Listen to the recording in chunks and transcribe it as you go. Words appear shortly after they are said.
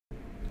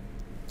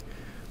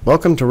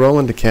Welcome to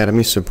Roland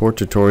Academy Support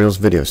Tutorials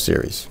video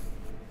series.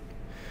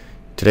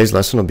 Today's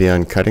lesson will be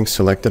on cutting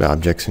selected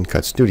objects in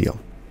CutStudio.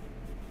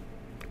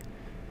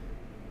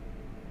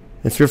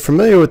 If you're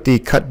familiar with the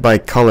cut by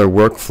color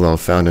workflow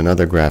found in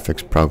other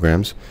graphics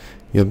programs,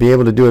 you'll be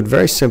able to do it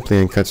very simply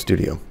in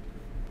CutStudio.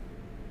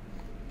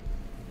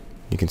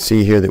 You can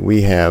see here that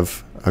we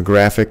have a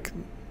graphic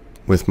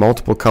with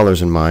multiple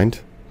colors in mind,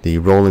 the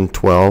Roland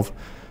 12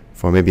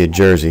 for maybe a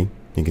jersey.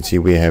 You can see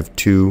we have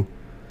two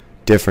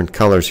different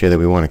colors here that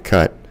we want to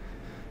cut.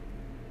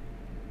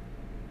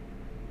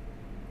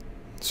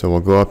 So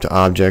we'll go up to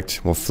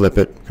Object, we'll flip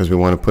it because we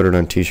want to put it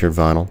on t-shirt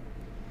vinyl,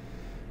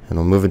 and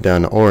we'll move it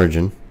down to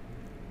Origin.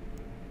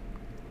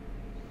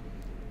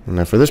 And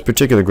now for this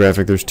particular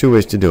graphic, there's two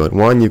ways to do it.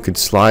 One, you could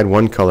slide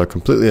one color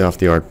completely off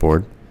the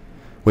artboard,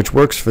 which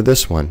works for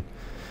this one.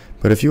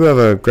 But if you have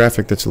a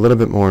graphic that's a little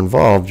bit more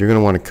involved, you're going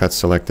to want to cut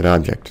selected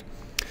object.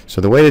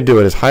 So the way to do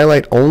it is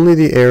highlight only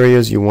the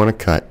areas you want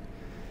to cut,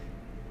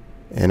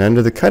 and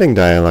under the cutting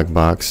dialog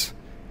box,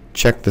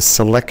 check the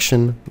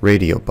selection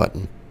radio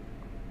button.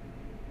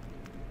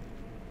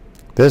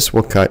 This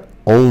will cut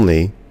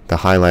only the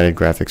highlighted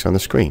graphics on the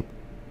screen.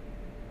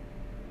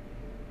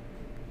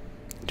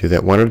 Do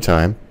that one at a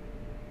time,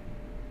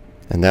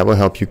 and that will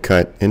help you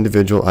cut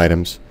individual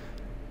items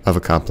of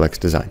a complex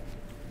design.